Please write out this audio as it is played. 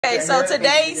Okay, so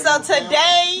today,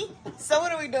 so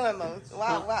what are we doing, Mo?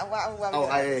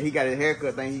 Why he got his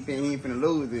haircut thing. He ain't finna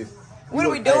lose this. What are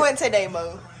we doing today,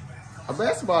 Mo? A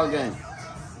basketball game.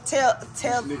 Tell.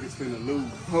 Niggas finna lose.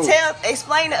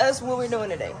 Explain to us what we're doing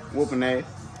today. Whooping ass.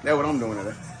 That's what I'm doing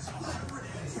today.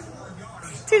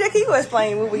 TJ, can you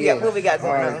explain what we got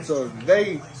going on? So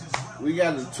today we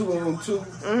got a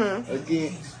 2-on-2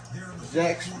 against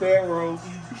Jack Sparrow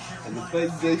and the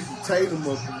fake Jason Tatum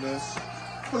up in there.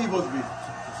 Who you supposed to be?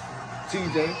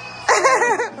 TJ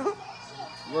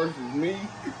versus me,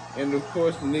 and of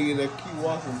course the nigga that keep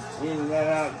walking in and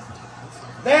out.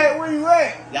 Dad, where you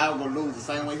at? Y'all gonna lose the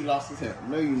same way he lost his hair.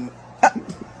 No, you not.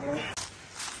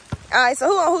 Alright, so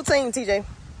who on who team, TJ?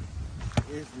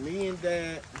 It's me and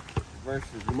Dad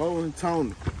versus Mo and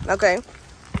Tony. Okay.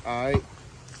 Alright.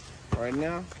 Right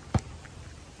now,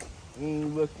 we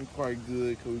ain't looking quite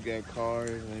good because we got cars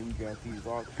and we got these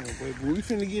rocks in the way. But we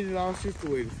finna get it all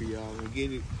situated for y'all and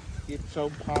get it so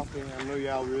popping. I know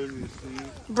y'all ready to see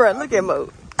it. Bruh, look at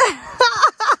Mo.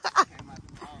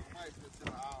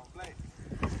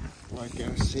 Like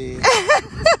I said,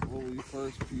 when we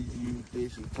first previewed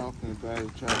this and talking about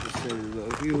it, trying to set it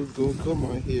up, he was gonna come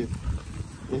out here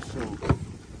in some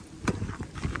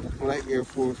black Air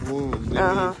Force Ones.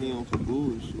 That means he on some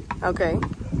bullshit. Okay.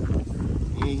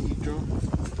 And he drunk.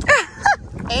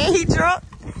 And he drunk?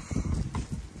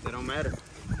 That don't matter.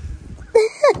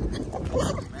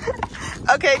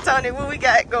 Okay, Tony, what we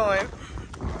got going?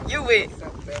 You with?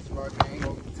 Cause why? Ain't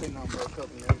gonna take nothing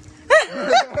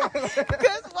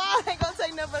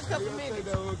but a couple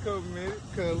minutes.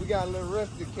 Cause we got a little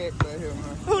rusty cats out here,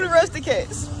 man. Who the rusty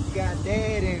cats? We got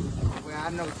Dad and, well, I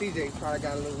know TJ probably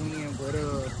got a little win, but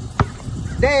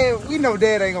Dad, we know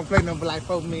Dad ain't gonna play nothing but like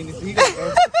 4 minutes. He gonna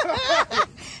go.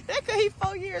 That cause he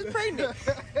 4 years pregnant.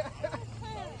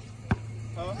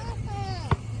 Huh?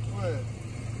 What?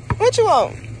 What you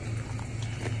want?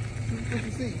 What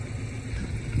you see?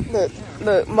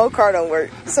 Look, Mo car don't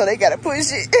work, so they gotta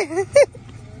push it. Damn,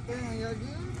 y'all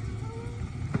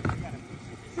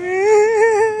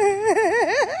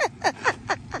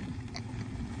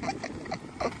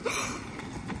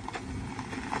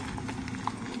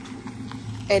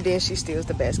And then she steals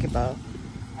the basketball.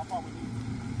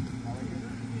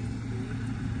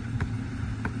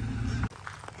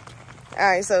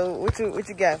 Alright, so what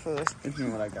you got for us? This is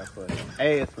what I got for us.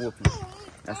 Ass whooping.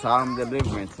 That's all I'm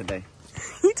delivering today.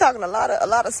 You talking a lot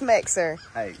of smack, sir.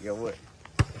 Hey, yo, what?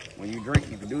 When you drink,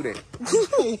 you can do that.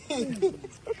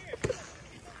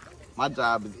 My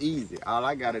job is easy. All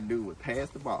I gotta do is pass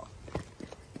the ball.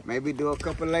 Maybe do a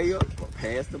couple layups, but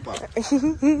pass the ball.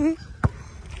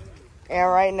 And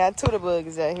right now, Tooterbug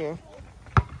is out here.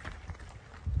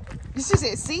 She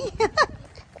said, see?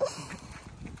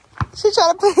 She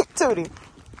trying to play Tootie.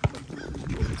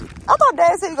 I thought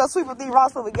Dad said he gonna sweep up these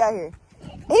rocks before we got here.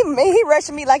 He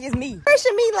rushing me like it's me.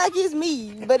 Rushing me like it's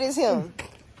me, but it's him.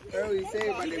 Earlier said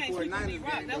about that 49ers game.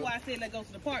 That's why I said let's go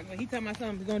to the park. When he tell my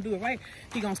son he's gonna do it right,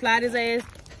 he gonna slide his ass.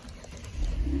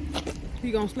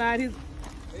 He gonna slide his.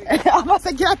 I'm about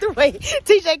to get out the way.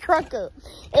 TJ crunk up.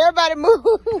 Everybody move.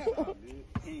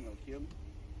 He ain't gonna kill me.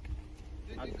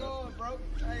 Just go, bro.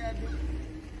 I gotta do it.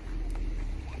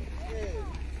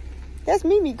 That's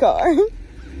Mimi car.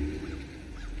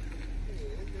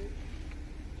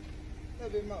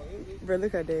 Bro,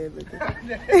 look how Dad looking. I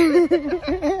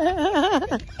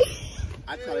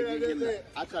try to get him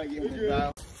the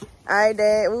dial. Alright,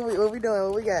 Dad, what we doing?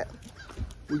 What we got?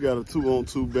 We got a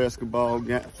 2-on-2 basketball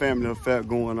family affair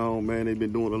going on, man. They've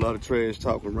been doing a lot of trash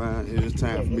talking around here. It's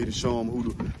time for me to show them who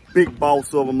the big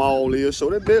boss of them all is. Show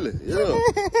that belly. Yeah.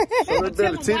 Show that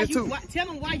belly. Titty too. Tell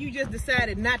them why you just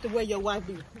decided not to wear your wife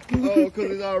beater. Oh,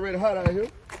 because it's already hot out here.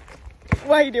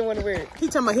 Why he didn't want to wear it? He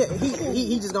talking about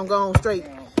he just gonna go on straight.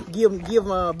 Give him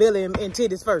belly and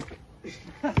titties first.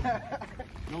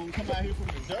 Don't come out here from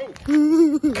the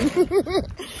joke.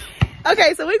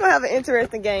 Okay, so we're gonna have an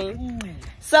interesting game.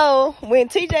 So when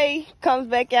TJ comes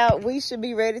back out, we should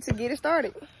be ready to get it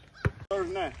started.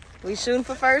 First now. We shooting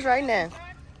for first right now.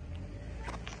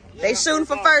 They shooting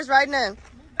for first right now.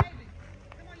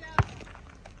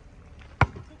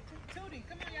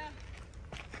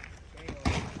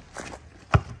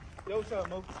 Yo, what's up,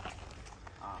 Mo?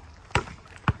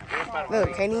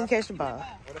 Look, can't even catch the ball.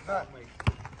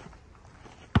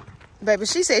 Baby,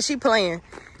 she said she playing.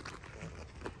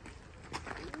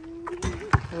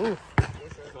 Ooh.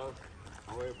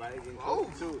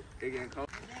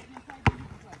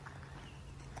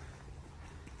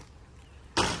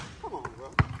 Come on, bro.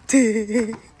 I want to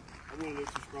let you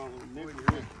strong on the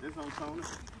neck. This on Tony.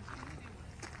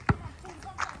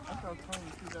 I thought Tony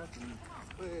shoot out to me.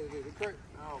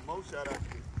 Oh, Mo shot out to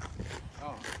me.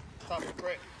 Oh, top of the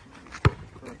crack.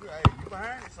 Hey, you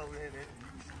behind it, so you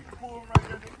can pull them right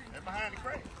there. They're behind the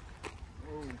crack.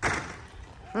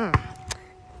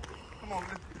 Come on,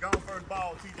 let's go first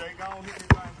ball, TJ. Go on, hit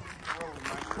this line so we can roll,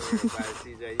 man.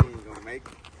 TJ, you ain't gonna make it.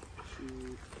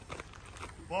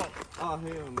 Ball. Oh,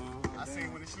 hell no. I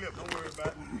seen when it slipped. Don't worry about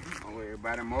it. Don't worry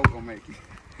about it. Mo gonna make it.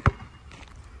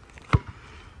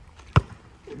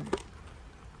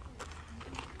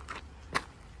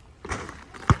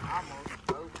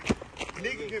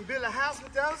 Nigga can build a house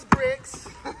with those bricks.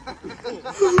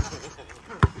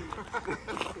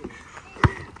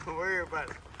 Don't worry about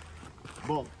it.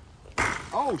 Ball.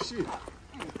 Oh, shit.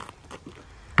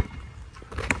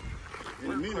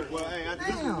 In a minute, boy. Hey, I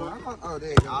think Oh,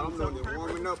 there you go. I'm just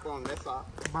warming up on that's all.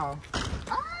 Ball.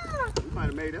 we might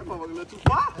have made that motherfucker a little too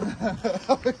far.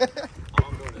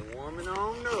 I'm gonna warming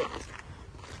on up.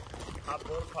 Hot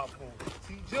butter popcorn.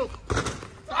 T-Jill.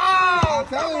 Oh,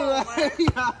 tell you man.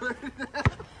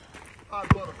 Hot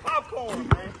butter popcorn,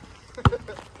 man.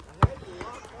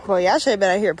 Boy, y'all should have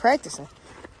been out here practicing.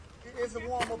 It's a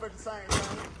warm up at the same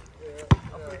time. Yeah.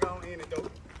 I'm finna go in it though.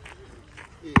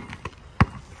 Yeah.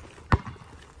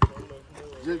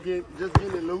 Just getting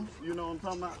it loose, you know what I'm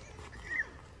talking about?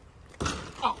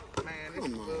 Oh, man, this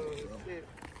is shit.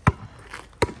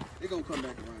 They gonna come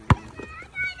back around.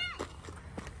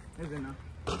 Is it now?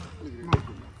 Look at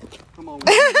that. Come on.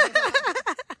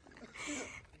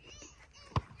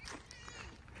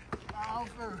 Oh,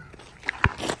 sir.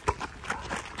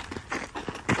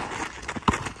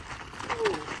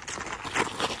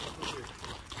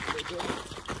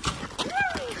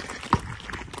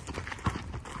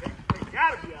 They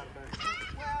gotta be out of there.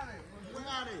 Where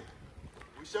are they?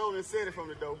 We showed and said it from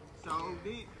the door. So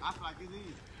deep. I feel like it's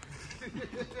easy.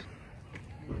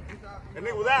 And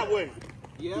it was that way.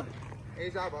 Yeah.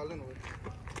 It's our ball anyway.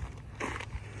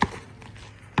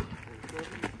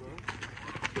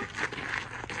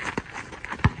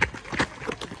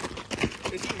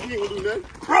 He ain't gonna do nothing.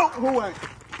 Bro, who ain't?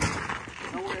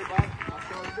 Don't worry about it. I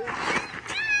saw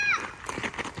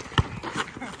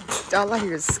it. All I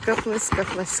hear is scuffling,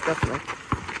 scuffling, scuffling.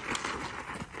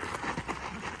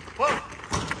 Whoa.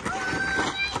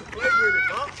 Play with it,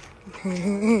 bro.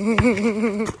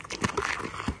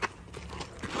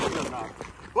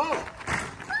 Whoa.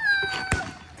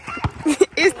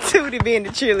 It's Tootie being the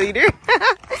cheerleader.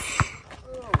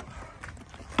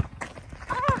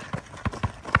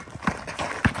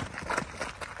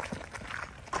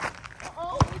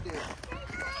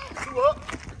 Two up.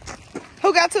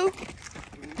 Who got two?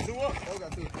 Two up. Oh,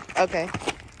 got two. Okay.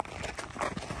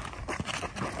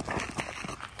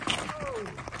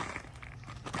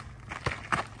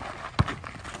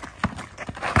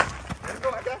 Let's go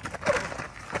right there.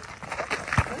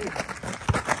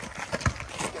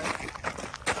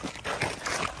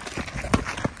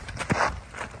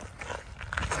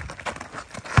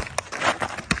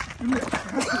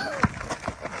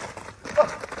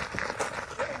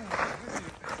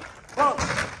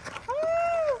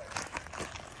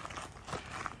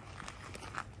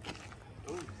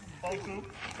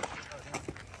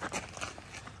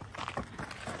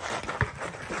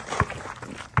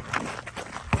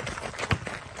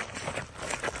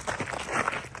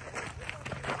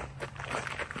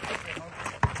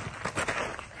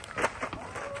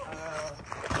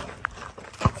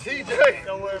 TJ,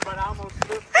 don't worry about it. I'm gonna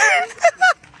slip.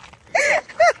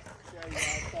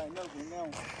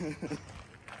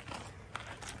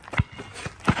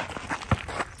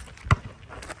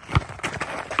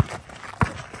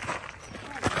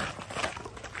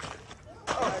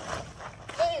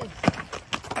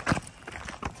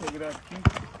 Take it out.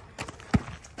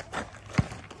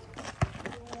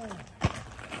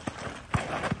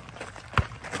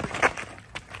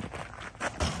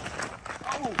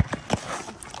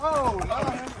 Oh,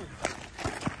 Lord.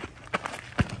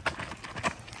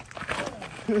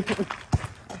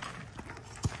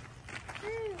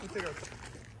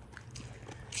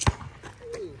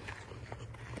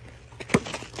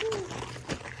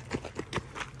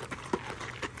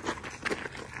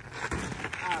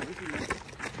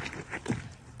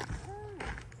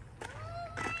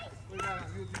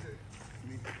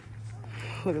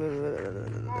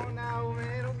 Come on now,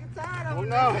 man. Don't get tired of Oh, it.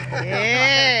 no.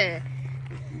 Yeah.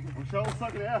 I'm sure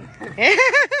sucking it out.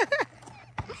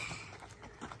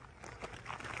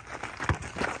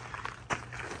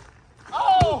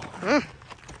 Oh!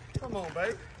 Come on,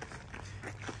 babe.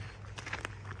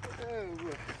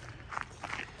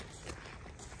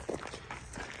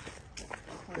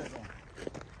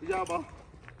 Good job, ball.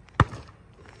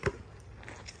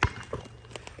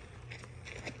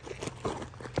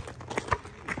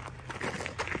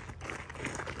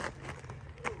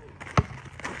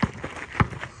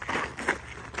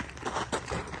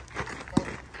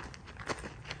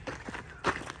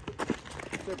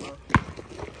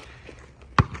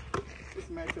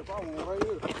 right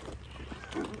here.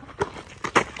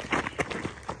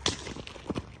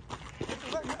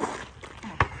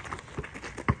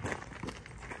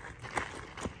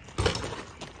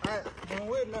 Alright, I'm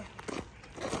with now.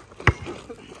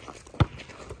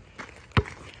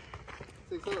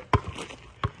 6 up.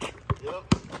 Yep.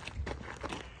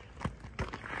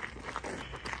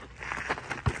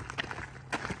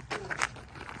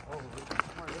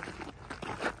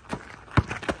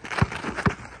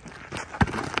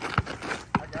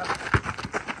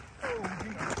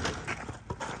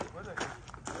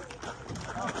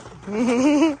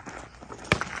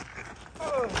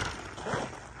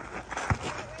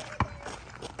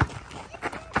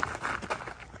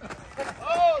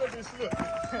 Oh, that just slipped.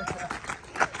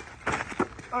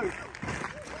 Oh.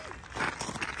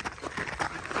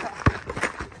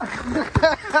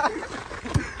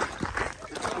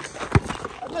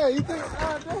 Yeah, you think,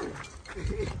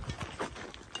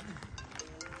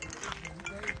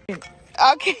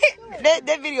 Okay,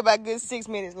 that video about a good 6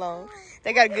 minutes long.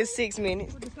 They got a good 6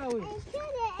 minutes.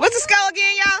 What's the score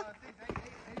again, y'all?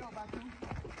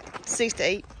 6 to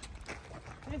 8.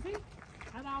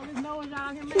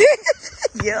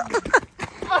 Yeah.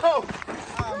 oh!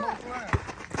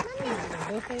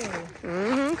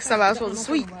 Somebody supposed to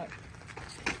sweep.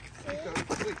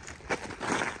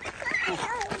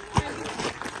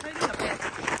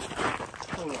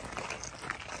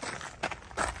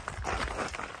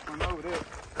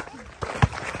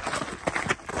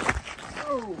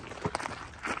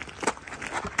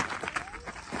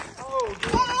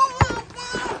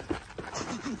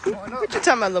 What you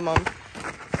talking about, little mama?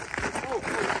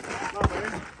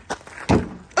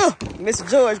 Mr.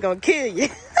 George gonna kill you. Are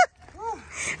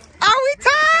we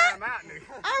tired?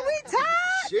 Are we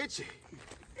tired? Shit.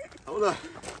 Hold up.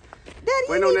 Daddy,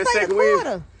 Waiting you on ain't that played second a win.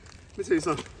 quarter. Let me tell you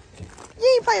something. You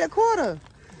ain't played a quarter.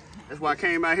 That's why I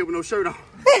came out here with no shirt on.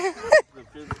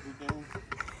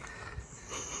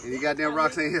 And you goddamn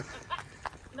rocks ain't here.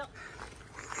 No,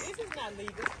 this is not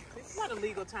legal. This is not a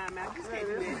legal timeout. This can't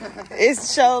do that.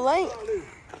 It's show late.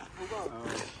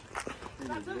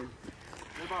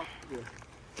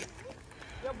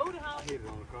 Your booty hole.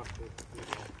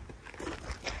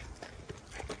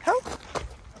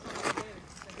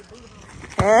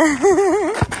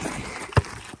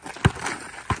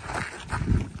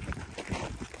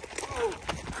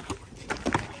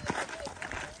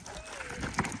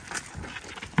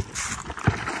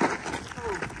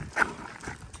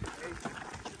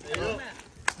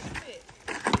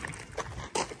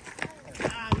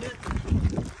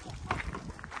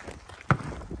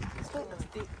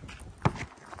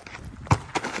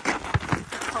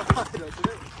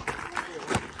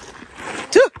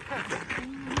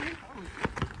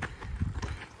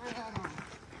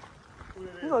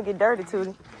 You gonna get dirty,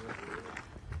 Tootie.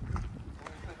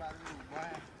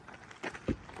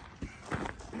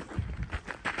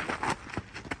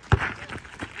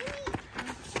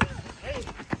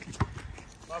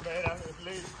 My bad, I was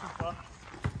late too far.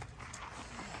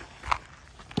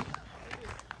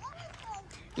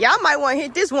 Y'all might want to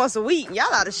hit this once a week.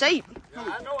 Y'all out of shape. Yeah,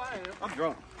 I know I am. I'm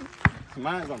drunk.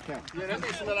 Mine's on camera. Yeah, that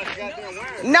makes smell like a goddamn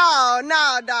wine.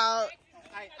 No, dog.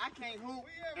 I can't hoop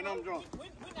and I'm drunk. We're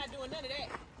not doing none of that.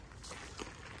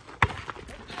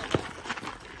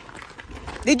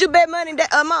 Did you bet money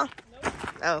that Mom?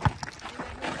 No.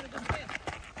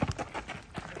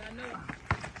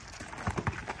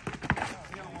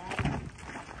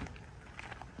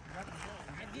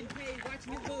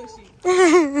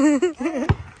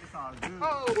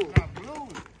 Oh.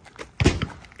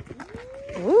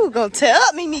 Ooh, gonna tear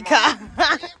up me, Mika.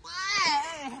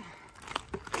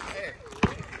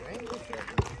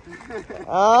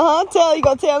 You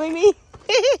gonna tell me?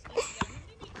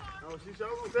 Oh, she sure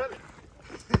gonna tell it.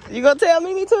 You gonna tell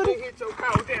me, Tootie? Hit your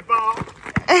car with that ball.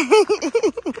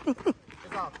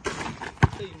 It's off.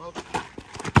 See you, Mo.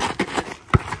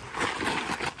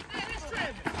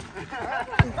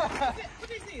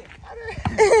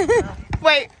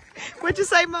 Wait, what'd you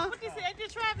say, Mom? What you said,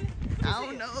 just Travis? I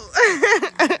don't know.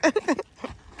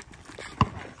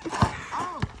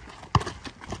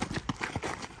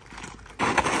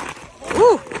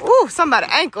 Ooh, somebody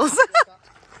ankles.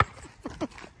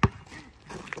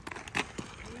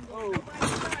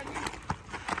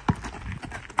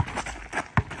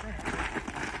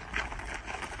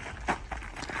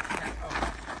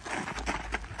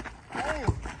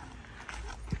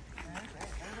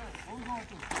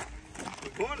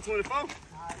 Going to 24.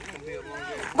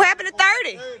 What happened to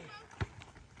 30?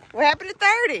 What happened to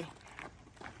 30?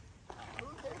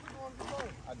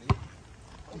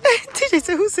 TJ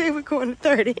said, who said we're going to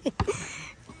 30?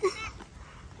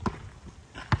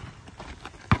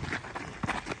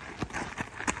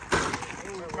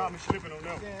 caught me slipping on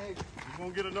that one. You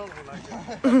won't get another one like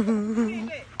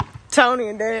that. Tony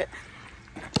and Dad.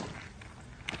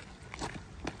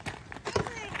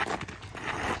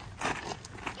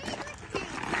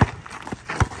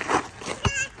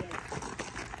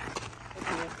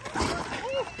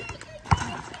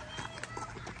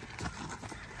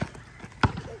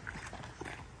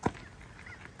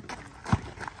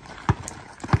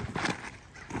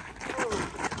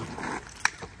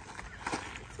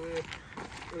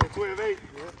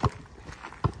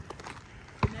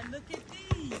 Now look at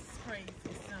these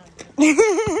crazy sons.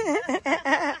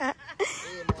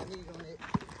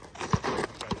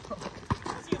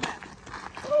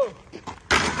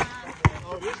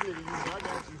 Oh, this nigga, I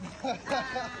got you.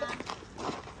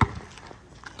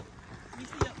 You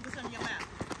see what's on your mouth?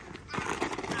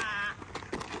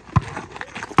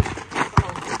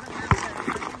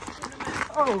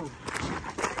 Oh.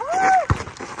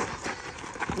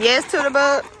 Yes, to the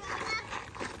bug.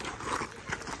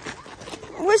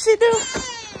 What she do?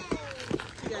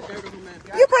 She got dirt on her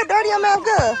mouth. You put dirt in your mouth,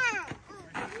 good.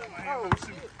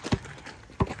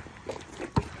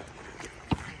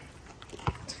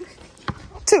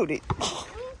 Tootie.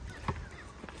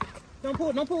 Don't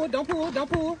pull, don't pull, don't pull,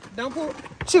 don't pull, don't pull.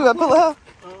 She was pull her.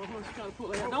 She's trying to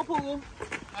pull her. Don't pull.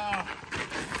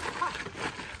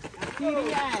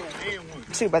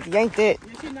 She about to yank that.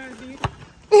 You see not big?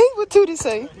 What Tootie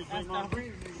say? That's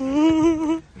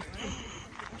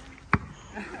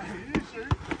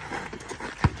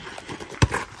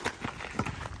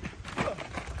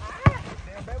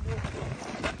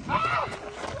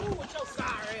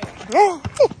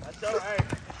all right.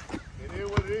 It is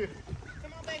what it is.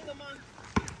 Come on, baby, come on.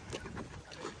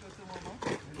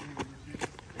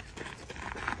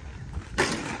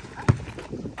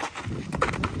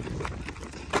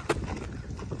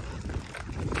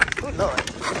 Oh, Lord.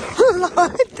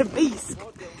 Lord, the beast.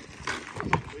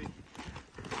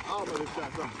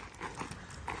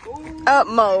 Up,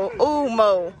 Mo. Ooh,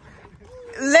 Mo.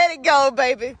 Let it go,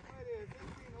 baby.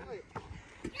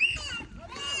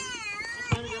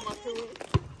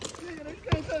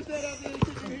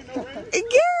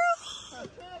 Girl.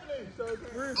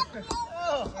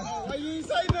 Why you ain't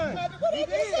say nothing? You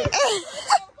did.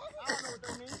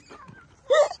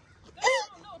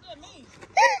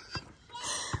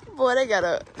 Boy, they got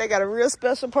a real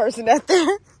special person out there.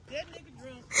 That nigga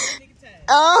drunk, that nigga tired.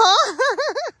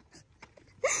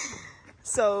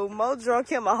 So Mo drunk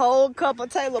him a whole cup of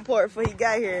Taylor Port before he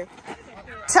got here.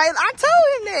 Taylor, I told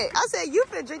him that. I said, you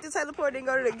finna drink the Taylor Port and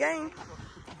go to the game.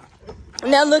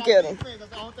 Now look at him. That's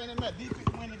the only thing that matters. Defense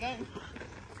win the game.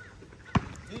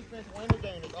 Defense win the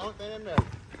game. That's the only thing that matters.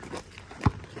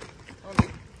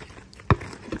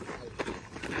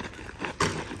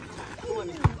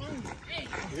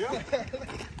 Yeah.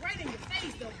 Right in your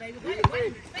face, though, baby. Right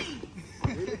in your face.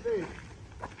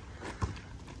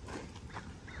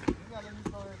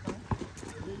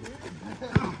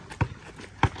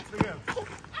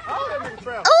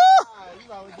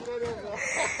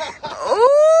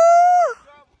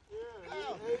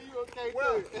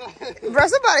 Bro,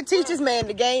 somebody teach this man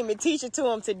the game and teach it to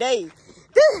him today.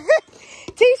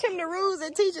 Teach him the rules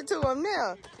and teach it to him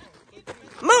now.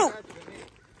 Move.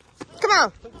 Come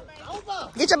on.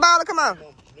 Get your ball and come on.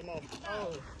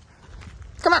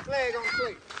 Come on. Flag on the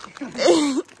plate.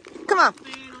 Come on.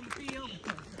 Fan on the field.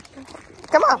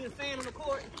 Come on. Fan on the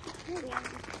court.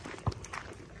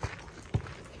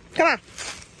 Come on.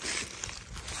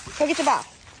 Go get your ball.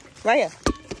 Right here.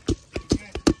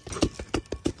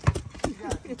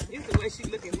 It's the way she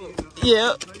looking for.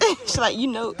 Yep. She's like, you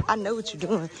know, I know what you're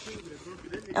doing.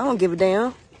 I don't give a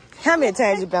damn. How many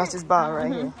times you bounce this ball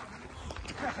right here?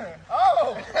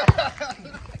 Oh!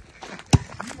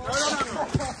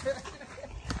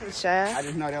 Shy. I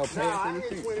just know that was past in the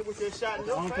street. That's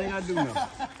the only thing I do know.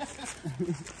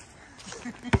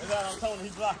 I'm telling you,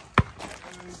 he's blocked.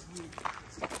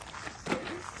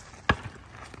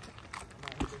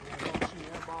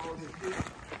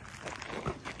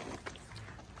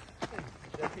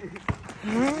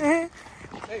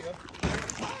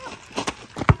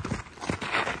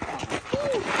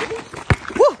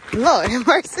 Woo, Lord have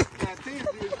mercy.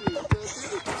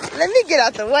 Let me get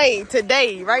out the way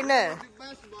today, right now.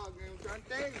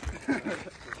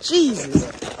 Jesus.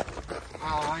 Oh,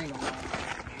 I ain't gonna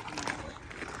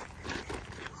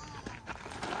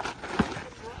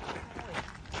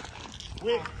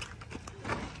lie.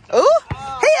 Ooh,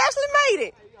 he actually made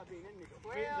it.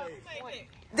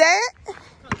 Dad?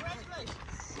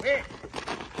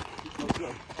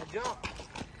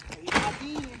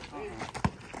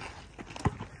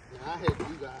 I had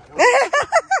you guys.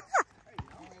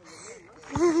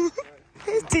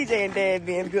 His teeth TJ and Dad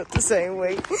being built the same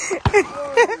way.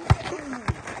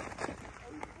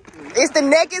 It's the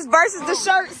neckers versus the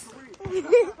shirts.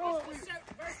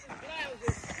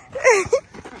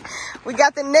 We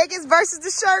got the neckers versus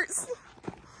the shirts.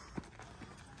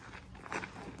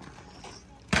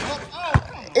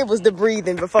 It was the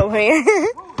breathing beforehand.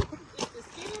 It's the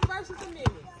skinny versus the mini.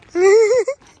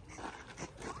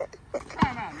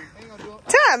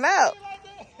 Time out.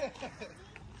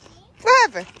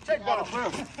 What happened? Check ball, bro.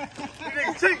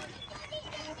 Check.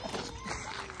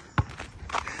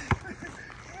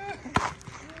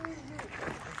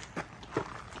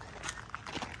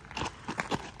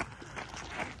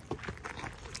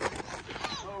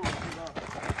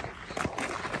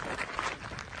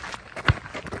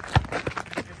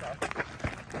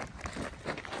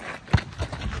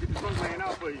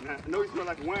 I know you smell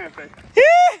like a wine factory.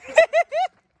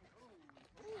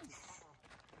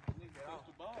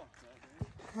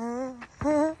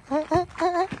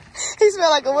 He smell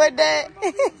like a what, Dad?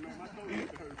 He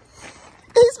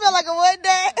smell like a what,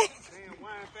 Dad? Damn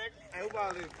wine factory. Hey, who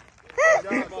ball is?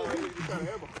 Y'all ball is. You trying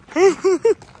to elbow.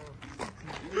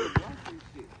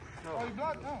 Oh, you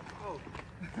blocked? No.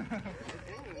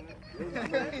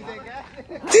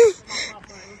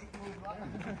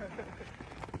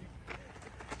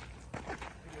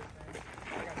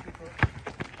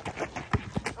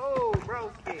 Oh,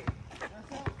 bro.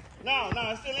 No,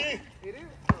 it's still in. It is?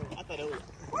 I thought it was.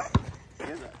 What?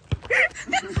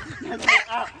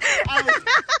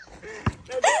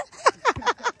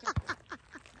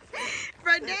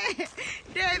 Bro,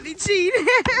 Dad be cheating.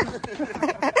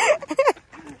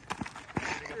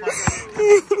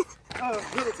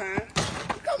 Little time.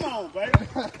 Come on, baby.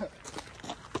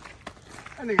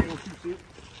 That nigga gonna keep shit.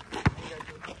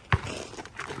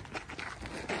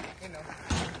 You know.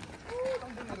 Ooh,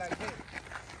 don't do me like that.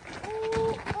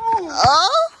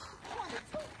 Oh?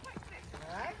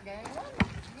 Alright, game one.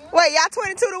 Wait, y'all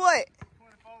 22 to what?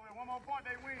 24 with one more point,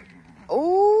 they win.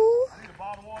 Ooh. I need a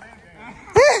bottle of water in game.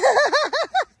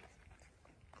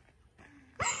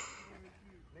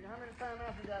 Nigga, how many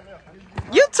timeouts we got left?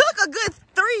 You took a good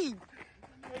 3.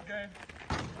 Okay.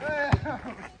 I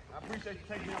appreciate you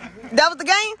taking me on the win. That was the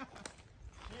game?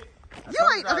 You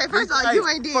ain't, okay, first of all, you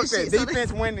ain't did Fuck shit. that. So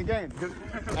Defense win the game.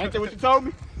 Ain't that what you told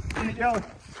me? Yo.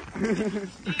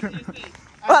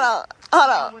 hold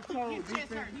on. His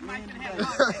chest hurt. He might finna have a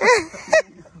heart attack.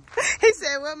 He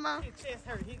said, what, Mom? His chest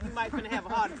hurt. He might finna have a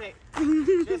heart attack.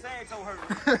 Just ain't so hurt.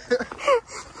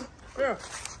 Yeah.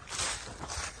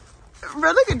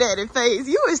 Bro, look at Daddy's face.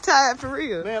 You was tired for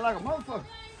real. Man, like a motherfucker.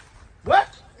 What?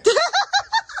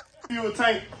 Fuel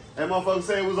tank. That motherfucker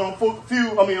said it was on full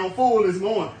this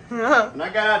morning. And I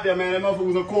got out there, man, that motherfucker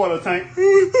was on quarter tank.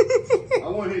 I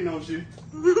wasn't hitting no shit.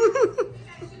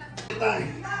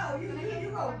 Thing.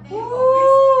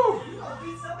 Woo!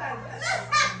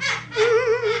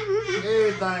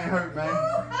 Everything hurt, man.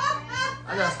 I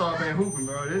gotta start back hooping,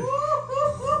 bro.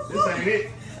 This ain't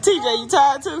it. TJ, you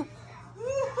tired too?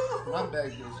 My back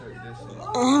just hurt this shit.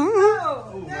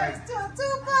 Oh, man.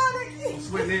 I'm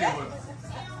sweating anyway.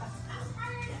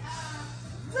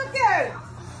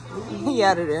 He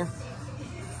out of there.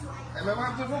 Hey, man,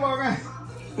 welcome to the football game.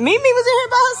 Mimi was in here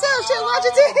by herself. She was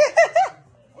watching TV.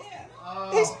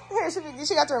 Here,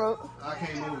 she got the remote. I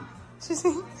can't move.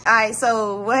 All right,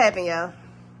 so what happened, y'all?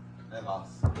 They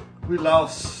lost. We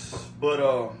lost, but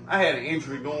I had an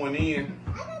injury going in,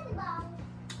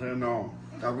 and I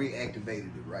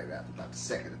reactivated it right after about the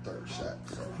second or third shot.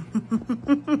 So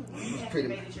it was pretty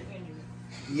much.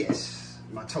 Yes,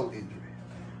 my toe injury.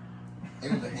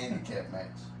 It was a handicap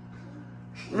match.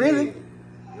 Really?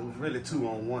 Yeah, it was really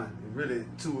 2-on-1. Really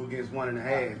 2 against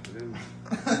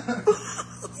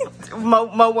 1.5.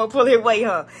 Mo won't pull his weight,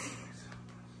 huh?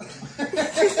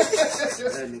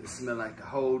 That nigga smell like the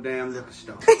whole damn liquor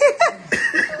store.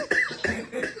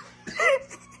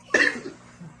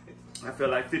 I feel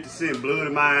like 50 Cent, blood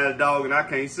in my eyes, dog, and I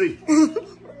can't see.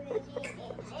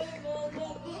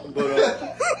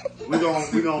 But we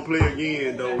gonna play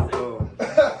again though. I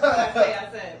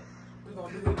said we're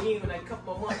gonna do it again in a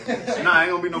couple more months. Nah, ain't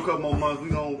gonna be no couple more months. We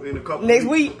gonna in a couple Next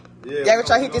weeks. week? Yeah. Y'all gonna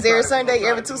try to hit this every Sunday,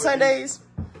 every 2 Sundays?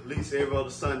 At least every other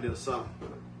Sunday or something.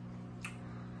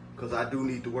 Cause I do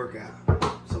need to work out.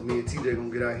 So me and TJ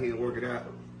gonna get out here and work it out.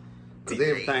 Cause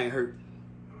everything hurt.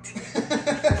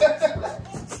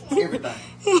 Everything.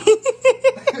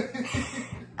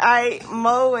 All right,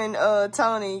 Mo and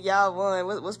Tony, y'all won.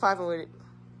 What's popping with it?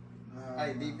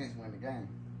 Hey, defense win the game.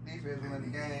 Defense win the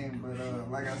game, but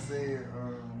like I said,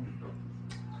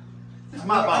 It's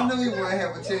my I fault. knew he wouldn't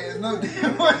have a chance. No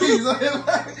damn it's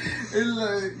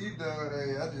like, you know,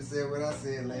 hey, I just said what I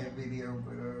said last video,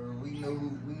 but we knew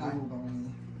who going to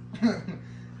win.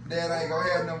 Dad ain't gonna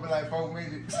have nothing but like 4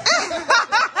 minutes.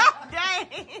 Dang.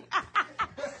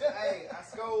 Hey, I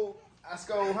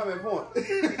scored how many points?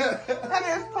 How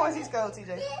many points he scored, TJ?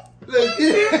 Look,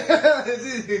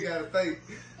 this nigga got a face.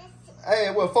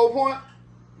 Hey, what, 4 points?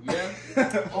 Yeah.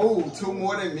 Oh, 2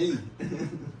 more than me.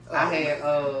 I had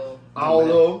All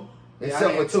of them.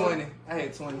 except for 20. I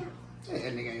had 20.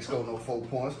 That nigga ain't scored no 4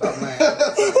 points. Stop lying.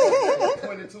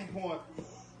 22 points.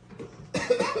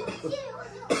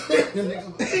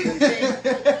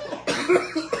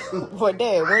 Boy,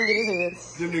 Dad, when did his head?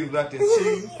 Them niggas out there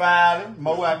cheating, filing.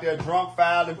 Mo out there drunk,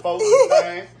 filing folks and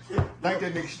things. Think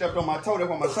that nigga stepped on my toe. That's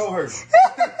why my toe hurt.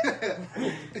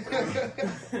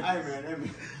 Hey, man,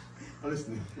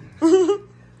 listen.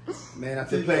 Man, I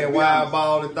been playing wild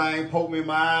ball and thing, poke me in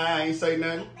my eye, I ain't say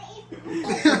nothing.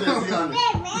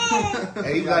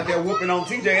 Hey, he was out there whooping on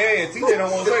TJ ass. TJ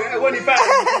don't want to say that. Wasn't he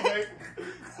fouling TJ?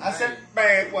 I said,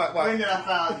 man, what? When did I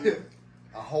foul you?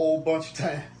 A whole bunch of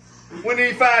times. When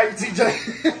did he fire you,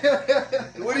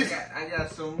 TJ? When he? I got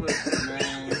so much,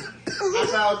 man. I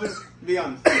fouled you. Be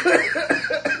honest.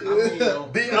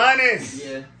 Be honest.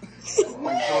 Yeah.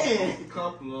 A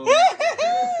couple of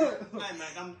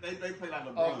They play like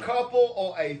LeBron. A couple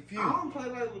or a few. I don't play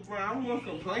like LeBron. I wasn't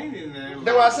complaining now.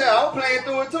 That's what I said. I was playing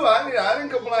through it too. I didn't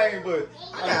complain, but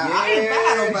I ain't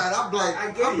bad nobody.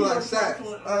 I'm like shots.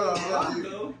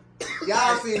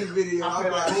 Y'all seen the video.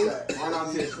 I'm like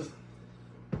shots.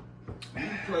 You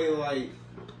play like.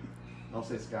 Don't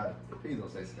say Scotty. Please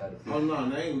don't say Scotty. Oh no,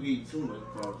 they ain't gonna get too much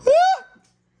problems.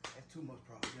 That's too much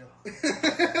problem,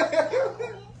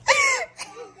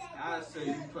 I'd say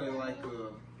you play like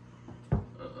a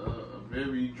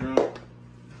very drunk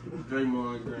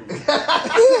Draymond Green.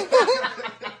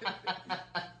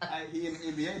 He in the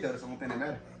NBA though, that's the only thing that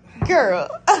matters. Girl.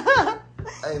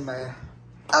 Hey man.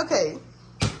 Okay.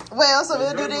 Well, so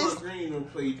we'll do this. Draymond Green don't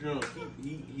play drunk.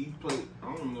 He played. I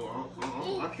don't know.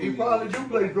 I can't. He probably do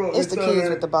play drunk. It's the kids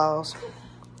with the balls.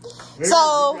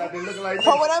 So,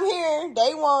 from what I'm hearing,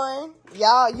 they won.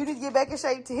 Y'all, you need to get back in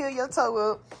shape to heal your toe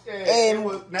up. Yeah,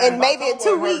 and maybe in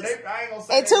 2 weeks,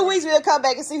 we'll come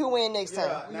back and see who wins next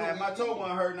time. Now, if my toe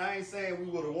wasn't hurt, and I ain't saying we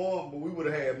would have won, but we would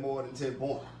have had more than 10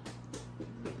 points.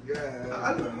 Yeah.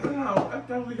 I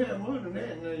thought we had more than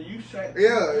that. Now you shot.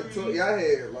 Yeah, y'all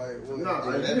had like what? No,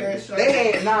 you had shot. They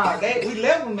had we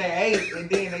left them at 8 and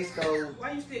then they scored.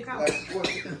 Why you still calling? Like what?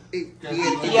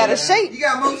 You got a shape. You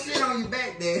got more shit on your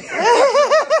back there.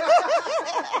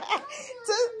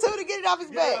 Two to get it off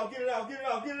his back. Get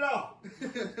it off.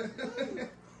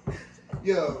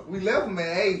 Yeah, we left them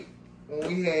at 8 when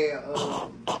we had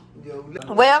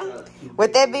Well,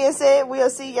 with that being said, we'll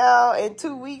see y'all in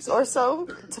 2 weeks or so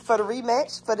for the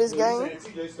rematch for this game.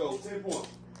 TJ scored 10 points.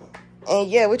 And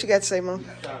yeah, what you got to say, Mom?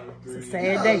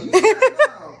 Sad day.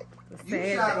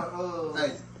 You shot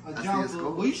a jumper.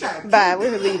 Well, you shot a Bye,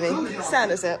 we're leaving.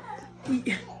 Sign us up.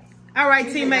 All right,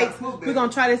 teammates, we're going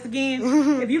to try this again.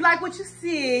 If you like what you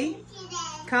see,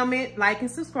 comment, like,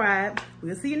 and subscribe.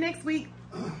 We'll see you next week.